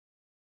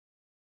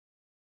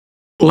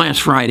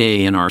Last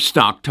Friday in our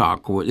stock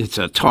talk, it's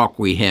a talk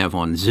we have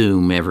on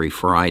Zoom every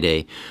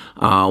Friday.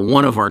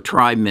 One of our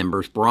tribe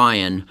members,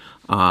 Brian,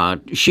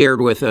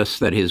 shared with us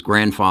that his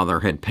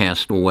grandfather had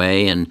passed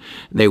away, and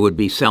they would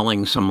be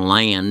selling some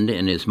land,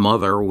 and his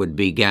mother would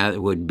be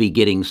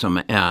getting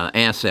some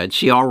assets.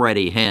 She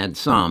already had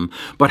some,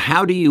 but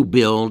how do you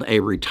build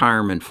a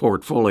retirement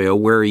portfolio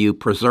where you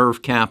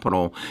preserve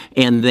capital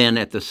and then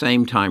at the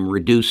same time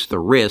reduce the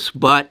risk,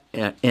 but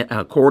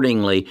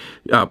accordingly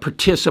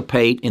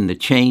participate in the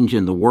change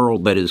in the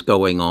world that is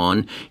going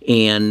on,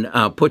 and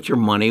put your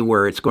money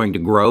where it's going to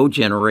grow,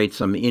 generate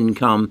some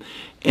income,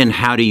 and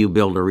how do you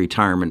build a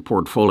retirement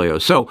portfolio?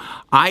 So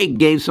I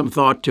gave some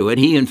thought to it.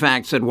 He, in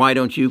fact, said, why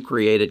don't you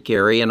create it,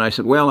 Kerry? And I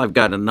said, well, I've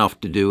got enough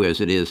to do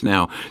as it is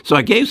now. So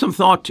I gave some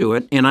thought to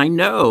it, and I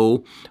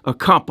know a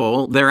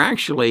couple, they're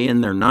actually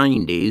in their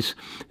 90s,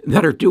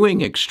 that are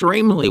doing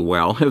extremely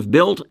well, have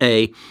built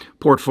a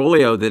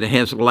portfolio that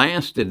has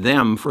lasted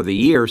them for the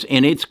years,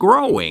 and it's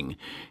growing.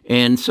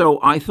 And so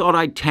I thought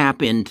I'd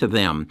tap into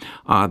them.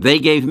 They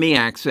gave me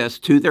access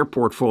to their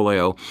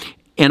portfolio,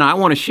 and I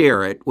want to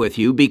share it with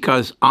you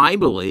because I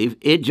believe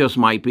it just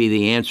might be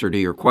the answer to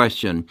your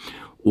question,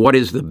 what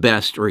is the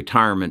best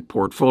retirement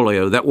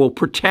portfolio that will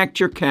protect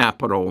your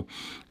capital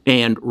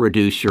and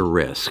reduce your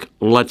risk?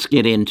 Let's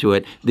get into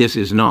it. This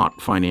is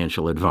not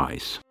financial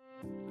advice.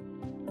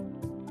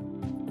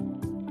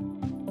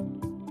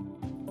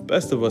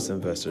 Best of Us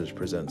Investors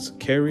presents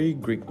Kerry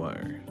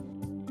Griegmeyer.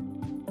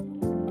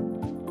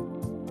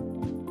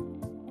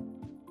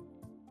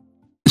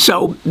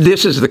 So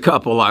this is the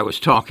couple I was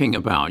talking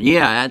about.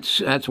 Yeah,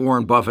 that's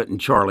Warren Buffett and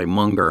Charlie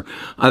Munger.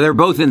 They're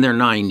both in their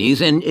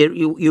 90s, and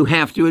you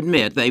have to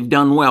admit they've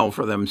done well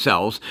for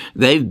themselves.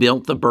 They've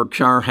built the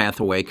Berkshire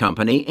Hathaway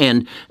company,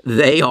 and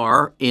they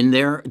are in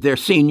their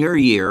senior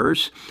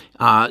years.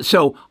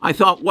 So I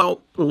thought,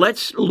 well,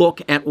 let's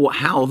look at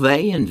how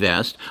they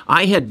invest.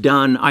 I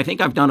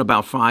think I've done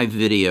about 5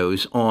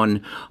 videos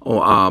on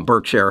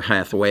Berkshire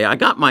Hathaway. I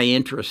got my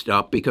interest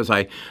up because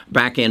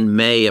back in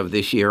May of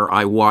this year,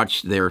 I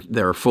watched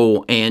their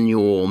full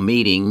annual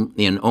meeting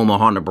in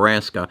Omaha,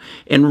 Nebraska,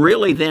 and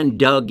really then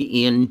dug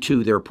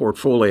into their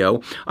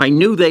portfolio. I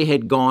knew they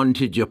had gone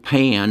to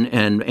Japan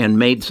and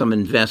made some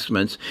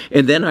investments,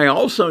 and then I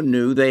also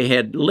knew they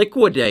had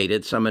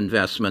liquidated some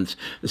investments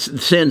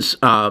since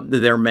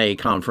their May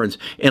conference,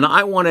 and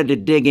I wanted to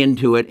dig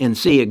into it and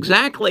see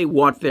exactly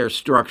what their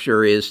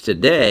structure is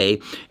today,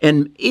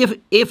 and if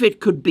it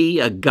could be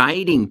a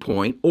guiding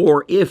point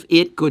or if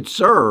it could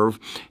serve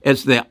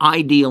as the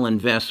ideal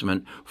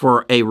investment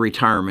for a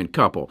retirement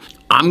couple.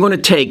 I'm going to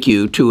take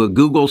you to a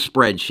Google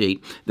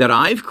spreadsheet that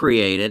I've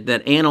created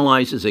that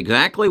analyzes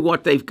exactly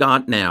what they've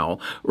got now,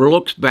 or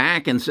looks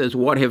back and says,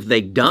 what have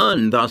they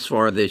done thus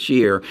far this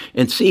year,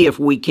 and see if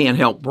we can't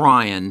help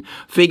Brian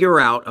figure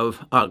out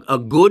a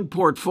good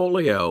portfolio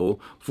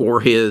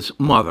for his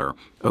mother.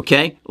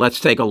 Okay,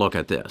 let's take a look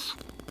at this.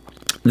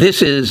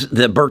 This is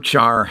the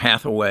Berkshire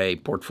Hathaway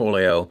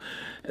portfolio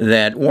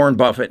that Warren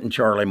Buffett and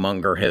Charlie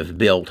Munger have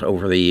built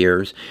over the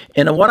years.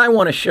 And what I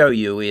want to show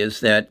you is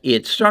that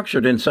it's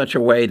structured in such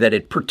a way that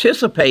it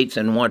participates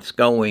in what's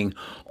going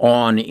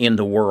on in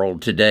the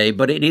world today,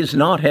 but it is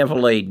not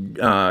heavily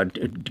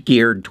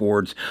geared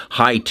towards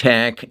high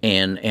tech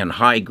and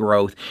high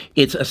growth.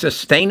 It's a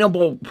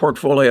sustainable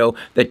portfolio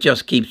that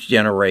just keeps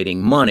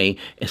generating money,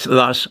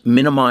 thus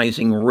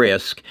minimizing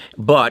risk,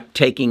 but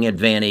taking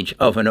advantage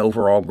of an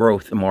overall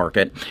growth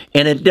market.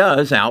 And it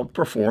does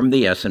outperform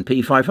the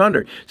S&P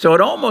 500. So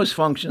it almost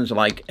functions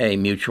like a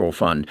mutual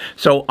fund.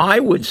 So I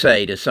would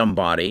say to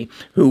somebody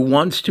who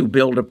wants to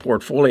build a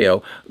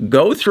portfolio,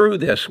 go through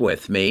this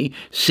with me,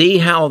 see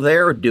how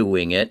they're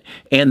doing it,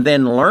 and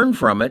then learn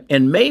from it.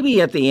 And maybe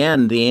at the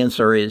end, the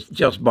answer is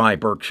just buy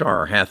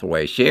Berkshire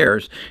Hathaway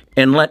shares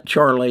and let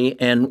Charlie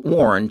and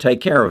Warren take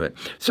care of it.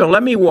 So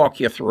let me walk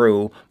you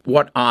through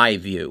what I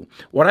view.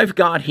 What I've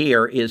got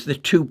here is the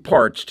 2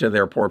 parts to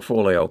their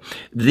portfolio.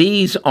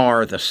 These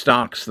are the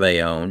stocks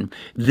they own.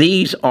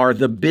 These are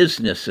the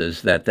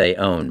businesses that they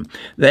own.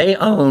 They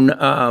own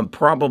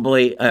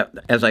probably,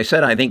 as I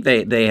said, I think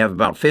they have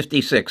about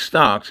 56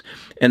 stocks,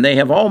 and they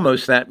have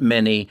almost that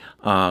many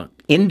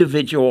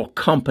individual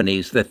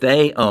companies that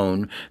they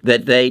own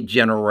that they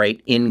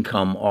generate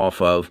income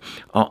off of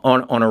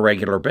on a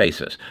regular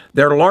basis.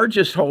 Their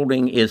largest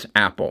holding is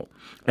Apple.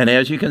 And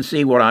as you can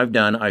see, what I've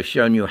done, I've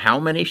shown you how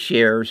many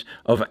shares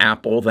of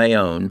Apple they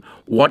own,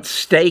 what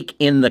stake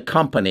in the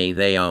company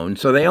they own.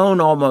 So they own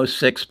almost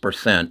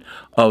 6%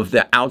 of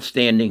the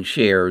outstanding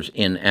shares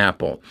in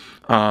Apple.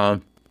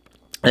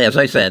 As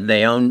I said,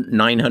 they own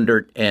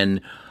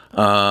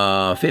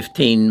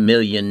 915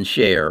 million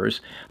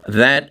shares.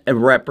 That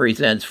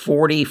represents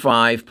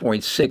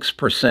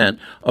 45.6%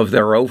 of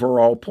their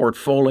overall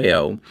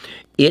portfolio.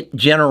 It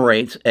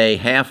generates a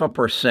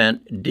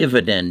 0.5%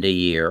 dividend a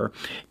year,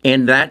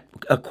 and that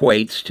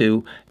equates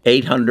to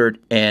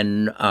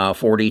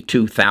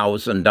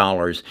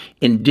 $842,000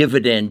 in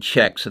dividend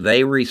checks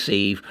they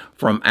receive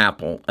from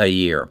Apple a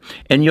year.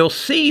 And you'll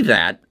see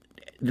that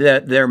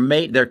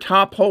their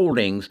top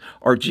holdings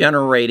are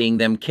generating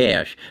them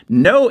cash.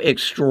 No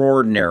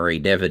extraordinary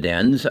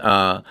dividends.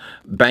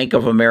 Bank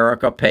of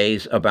America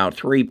pays about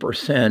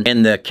 3%,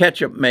 and the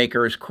ketchup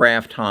makers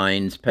Kraft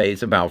Heinz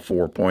pays about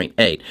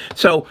 4.8.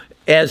 So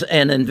as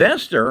an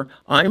investor,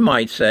 I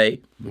might say,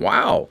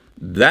 wow,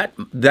 that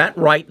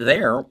right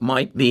there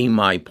might be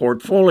my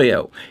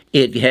portfolio.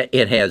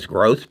 It has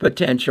growth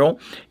potential,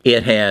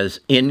 it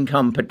has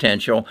income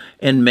potential,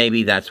 and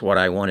maybe that's what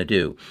I want to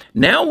do.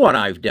 Now what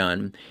I've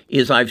done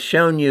is I've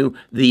shown you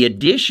the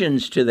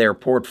additions to their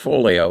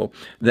portfolio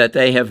that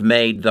they have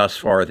made thus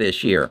far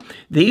this year.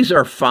 These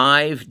are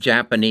 5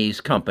 Japanese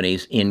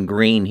companies in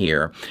green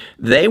here.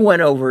 They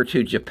went over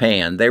to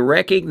Japan. They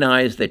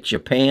recognized that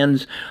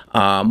Japan's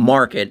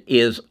market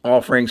is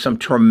offering some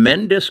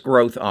tremendous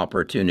growth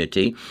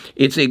opportunity.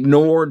 It's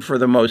ignored for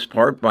the most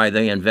part by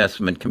the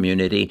investment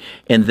community,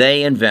 and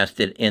they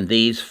invested in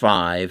these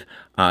 5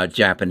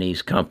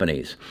 Japanese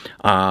companies.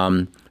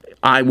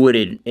 I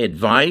would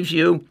advise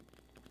you,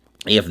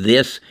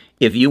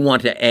 if you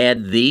want to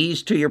add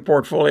these to your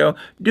portfolio,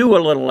 do a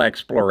little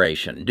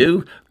exploration.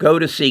 Go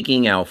to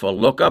Seeking Alpha,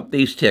 look up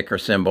these ticker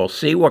symbols,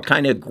 see what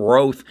kind of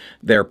growth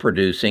they're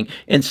producing,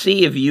 and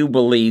see if you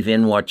believe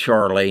in what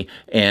Charlie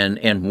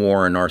and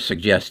Warren are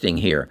suggesting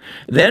here.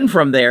 Then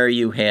from there,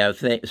 you have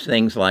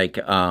things like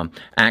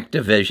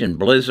Activision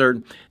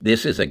Blizzard.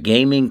 This is a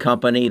gaming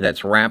company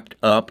that's wrapped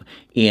up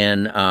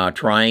in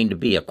trying to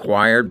be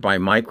acquired by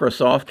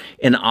Microsoft.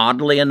 And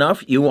oddly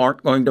enough, you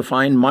aren't going to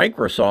find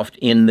Microsoft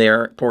in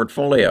their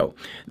portfolio.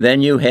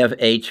 Then you have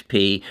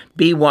HP.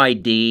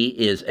 BYD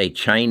is a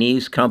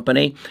Chinese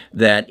company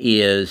that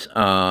is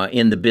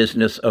in the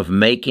business of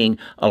making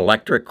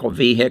electric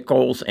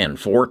vehicles and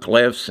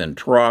forklifts and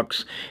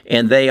trucks.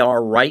 And they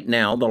are right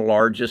now the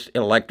largest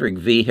electric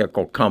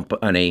vehicle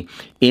company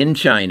in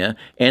China,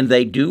 and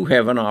they do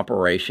have an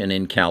operation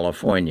in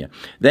California.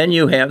 Then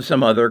you have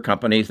some other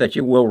companies that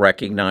you will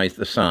recognize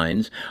the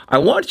signs. I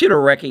want you to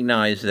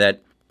recognize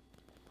that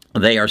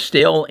they are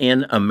still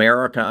in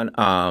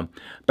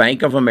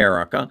Bank of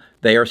America.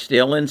 They are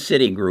still in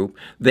Citigroup.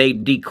 They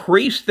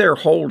decreased their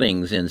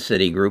holdings in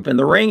Citigroup. And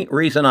the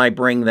reason I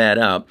bring that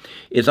up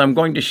is I'm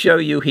going to show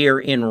you here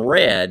in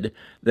red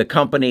the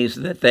companies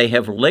that they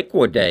have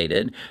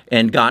liquidated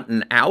and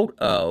gotten out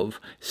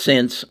of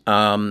since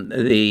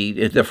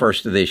the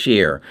first of this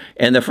year.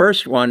 And the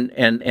first one,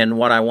 and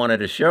what I wanted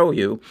to show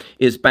you,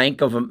 is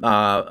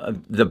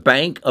the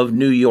Bank of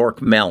New York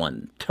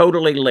Mellon,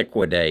 totally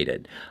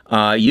liquidated.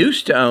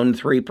 Used to own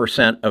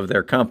 3% of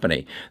their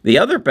company. The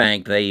other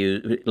bank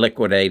they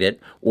liquidated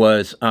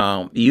was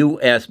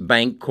U.S.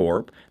 Bank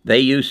Corp. They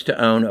used to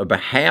own about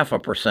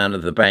 0.5%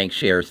 of the bank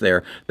shares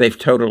there. They've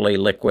totally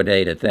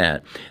liquidated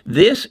that.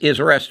 This is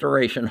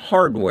Restoration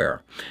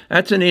Hardware.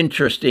 That's an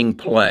interesting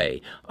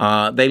play.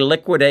 They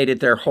liquidated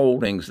their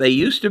holdings. They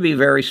used to be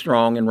very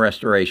strong in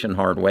Restoration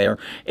Hardware,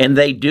 and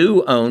they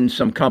do own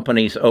some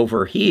companies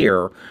over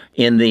here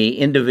in the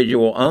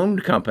individual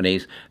owned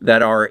companies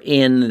that are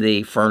in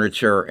the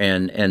furniture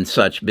and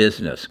such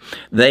business.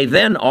 They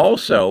then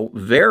also,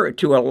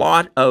 to a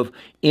lot of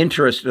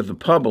interest of the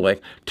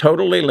public,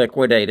 totally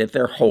liquidated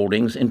their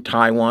holdings in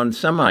Taiwan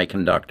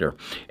Semiconductor.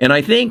 And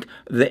I think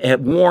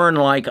that Warren,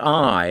 like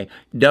I,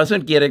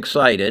 doesn't get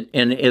excited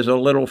and is a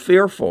little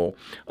fearful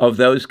of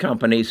those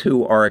companies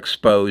who are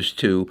exposed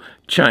to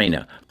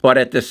China. But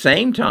at the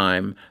same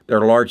time,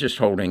 their largest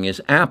holding is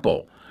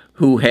Apple,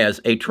 who has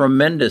a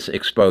tremendous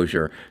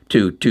exposure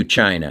to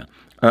China.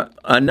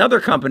 Another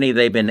company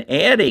they've been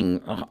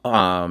adding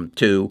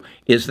to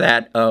is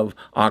that of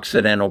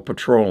Occidental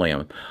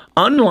Petroleum.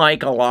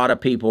 Unlike a lot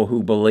of people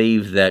who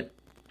believe that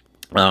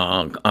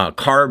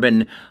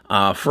carbon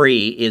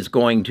free is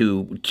going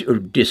to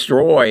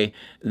destroy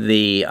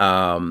the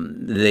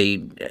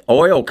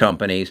oil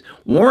companies,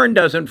 Warren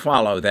doesn't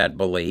follow that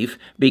belief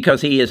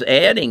because he is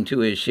adding to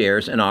his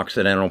shares in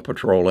Occidental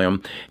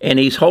Petroleum and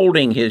he's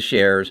holding his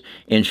shares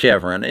in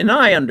Chevron. And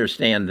I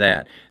understand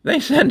that. They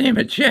send him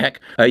a check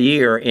a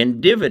year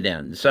in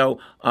dividends. So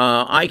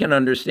I can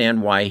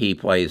understand why he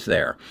plays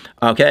there.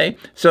 Okay?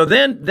 So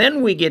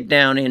then we get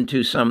down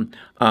into some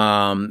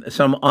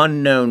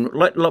unknown.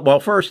 Well,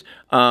 first,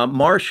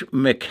 Marsh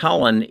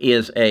McLennan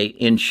is a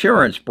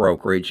insurance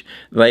brokerage.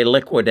 They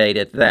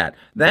liquidated that.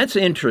 That's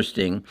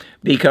interesting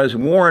because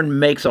Warren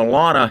makes a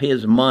lot of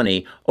his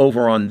money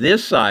over on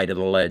this side of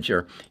the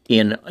ledger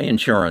in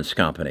insurance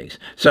companies.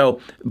 So,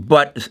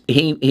 but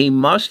he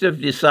must have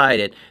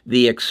decided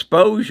the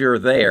exposure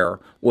there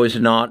was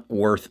not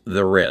worth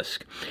the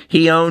risk.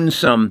 He owns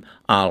some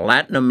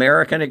Latin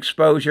American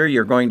exposure.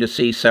 You're going to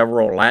see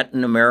several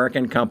Latin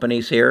American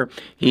companies here.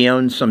 He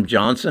owns some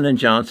Johnson &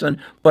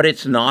 Johnson, but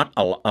it's not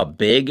a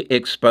big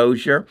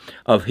exposure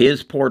of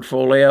his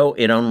portfolio.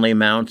 It only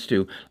amounts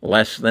to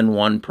less than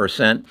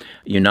 1%.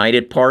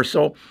 United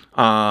Parcel,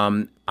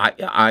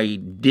 I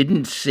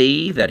didn't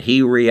see that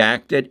he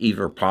reacted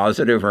either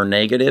positive or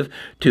negative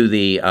to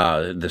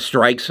the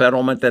strike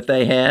settlement that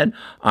they had.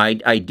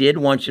 I did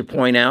want to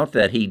point out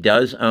that he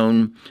does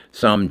own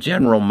some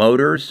General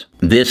Motors.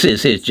 This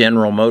is his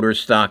General Motors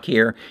stock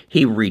here.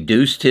 He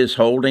reduced his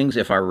holdings,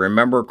 if I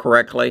remember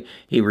correctly.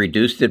 He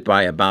reduced it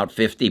by about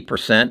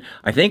 50%.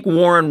 I think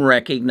Warren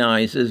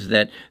recognizes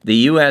that the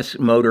U.S.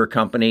 motor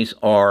companies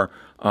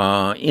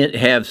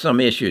have some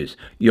issues.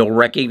 You'll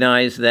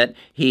recognize that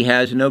he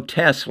has no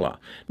Tesla.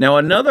 Now,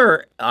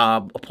 another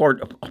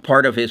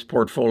part of his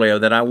portfolio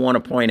that I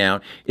want to point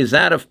out is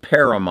that of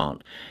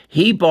Paramount.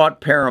 He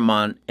bought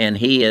Paramount, and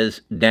he is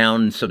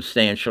down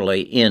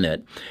substantially in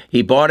it.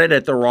 He bought it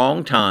at the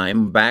wrong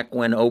time, back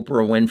when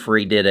Oprah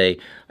Winfrey did a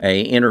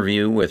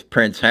interview with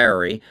Prince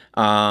Harry,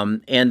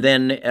 and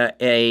then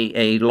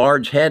a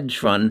large hedge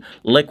fund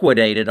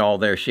liquidated all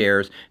their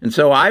shares. And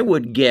so I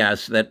would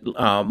guess that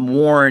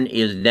Warren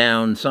is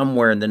down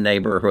somewhere in the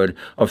neighborhood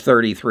of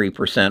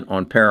 33%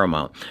 on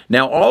Paramount.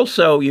 Now,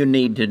 also, you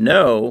need to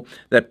know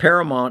that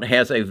Paramount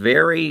has a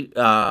very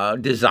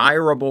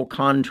desirable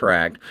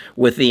contract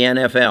with the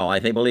NFL.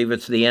 I believe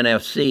it's the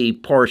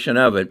NFC portion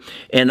of it.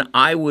 And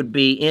I would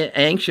be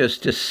anxious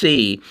to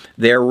see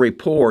their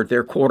report,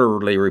 their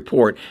quarterly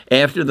report,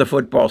 after the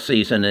football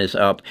season is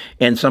up,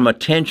 and some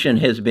attention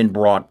has been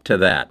brought to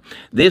that.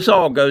 This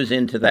all goes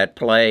into that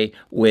play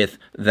with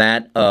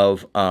that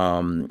of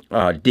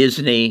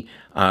Disney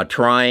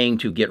trying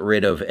to get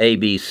rid of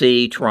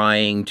ABC,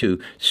 trying to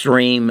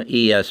stream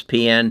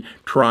ESPN,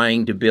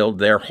 trying to build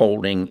their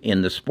holding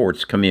in the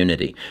sports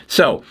community.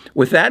 So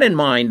with that in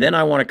mind, then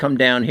I want to come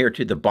down here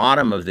to the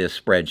bottom of this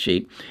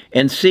spreadsheet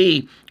and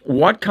see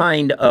what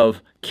kind of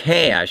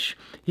cash.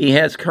 He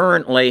has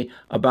currently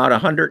about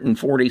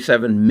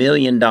 $147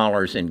 million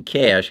in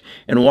cash.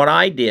 And what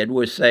I did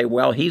was say,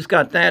 well, he's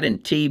got that in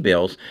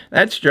T-bills.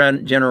 That's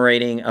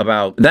generating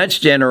about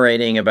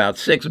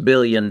 $6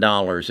 billion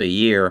a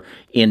year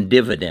in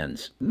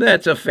dividends.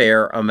 That's a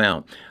fair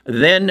amount.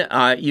 Then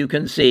you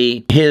can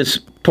see his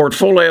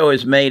portfolio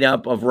is made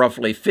up of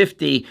roughly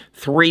 53%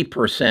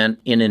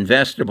 in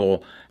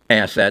investable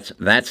assets.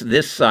 That's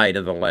this side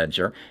of the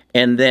ledger.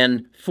 And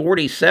then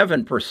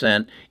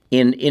 47%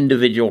 in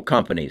individual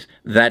companies.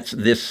 That's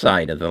this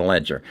side of the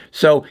ledger.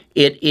 So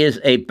it is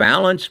a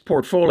balanced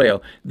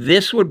portfolio.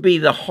 This would be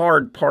the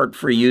hard part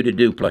for you to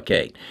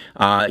duplicate.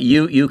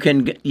 You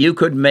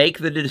could make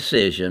the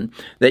decision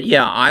that,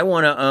 yeah, I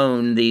want to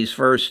own these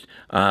first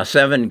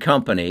 7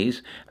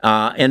 companies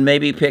and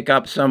maybe pick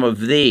up some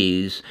of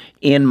these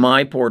in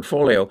my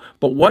portfolio.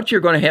 But what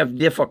you're going to have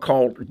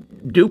difficult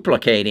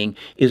duplicating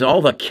is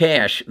all the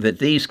cash that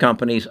these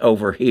companies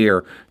over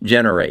here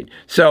generate.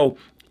 So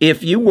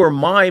if you were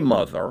my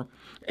mother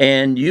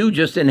and you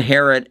just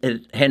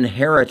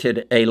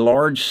inherited a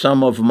large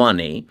sum of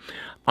money,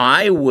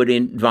 I would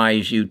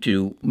advise you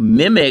to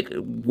mimic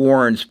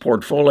Warren's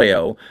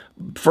portfolio,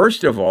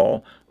 first of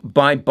all,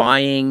 by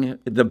buying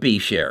the B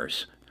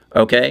shares,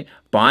 okay?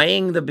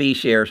 Buying the B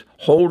shares,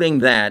 holding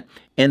that,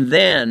 and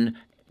then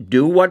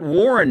do what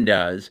Warren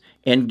does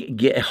and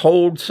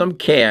hold some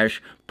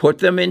cash, put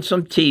them in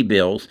some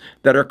T-bills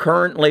that are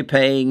currently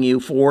paying you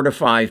 4 to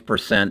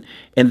 5%,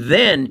 and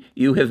then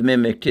you have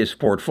mimicked his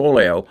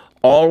portfolio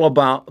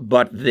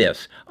but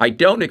this. I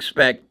don't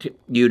expect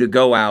you to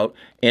go out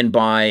and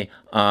buy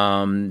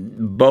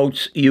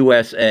Boats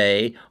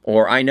USA,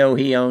 or I know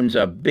he owns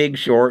a big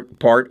short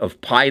part of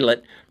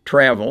Pilot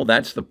Travel.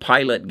 That's the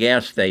Pilot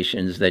gas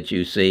stations that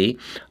you see.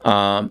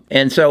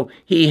 And so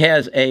he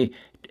has a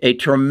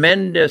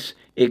tremendous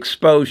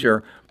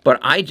exposure, but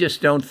I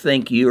just don't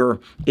think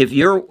if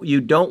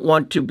you don't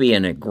want to be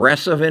an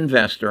aggressive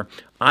investor,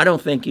 I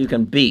don't think you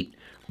can beat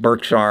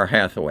Berkshire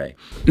Hathaway.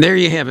 There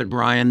you have it,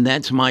 Brian.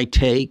 That's my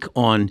take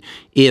on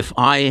if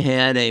I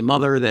had a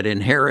mother that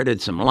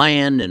inherited some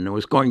land and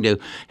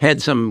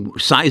had some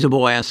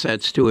sizable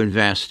assets to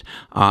invest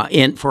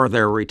in for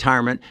their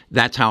retirement.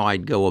 That's how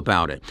I'd go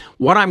about it.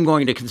 What I'm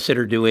going to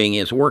consider doing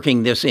is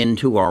working this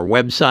into our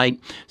website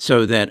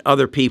so that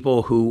other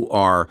people who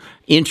are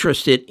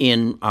interested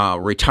in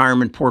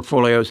retirement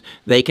portfolios,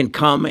 they can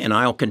come, and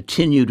I'll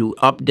continue to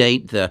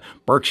update the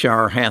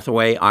Berkshire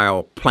Hathaway.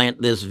 I'll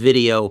plant this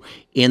video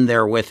in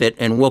there with it,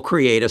 and we'll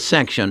create a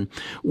section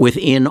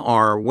within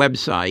our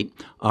website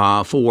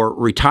for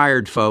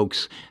retired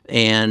folks,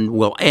 and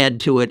we'll add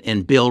to it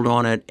and build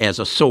on it as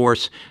a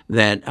source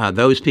that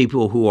those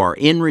people who are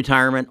in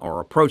retirement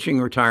or approaching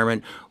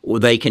retirement,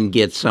 they can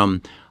get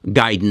some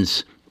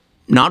guidance.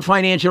 Not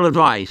financial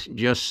advice,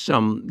 just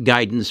some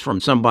guidance from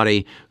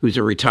somebody who's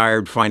a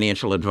retired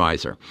financial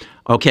advisor.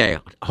 Okay,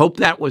 hope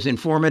that was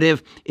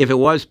informative. If it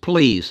was,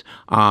 please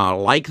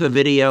like the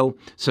video,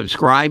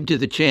 subscribe to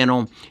the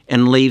channel,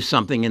 and leave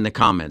something in the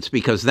comments,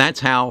 because that's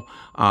how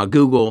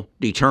Google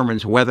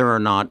determines whether or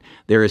not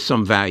there is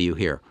some value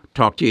here.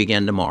 Talk to you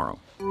again tomorrow.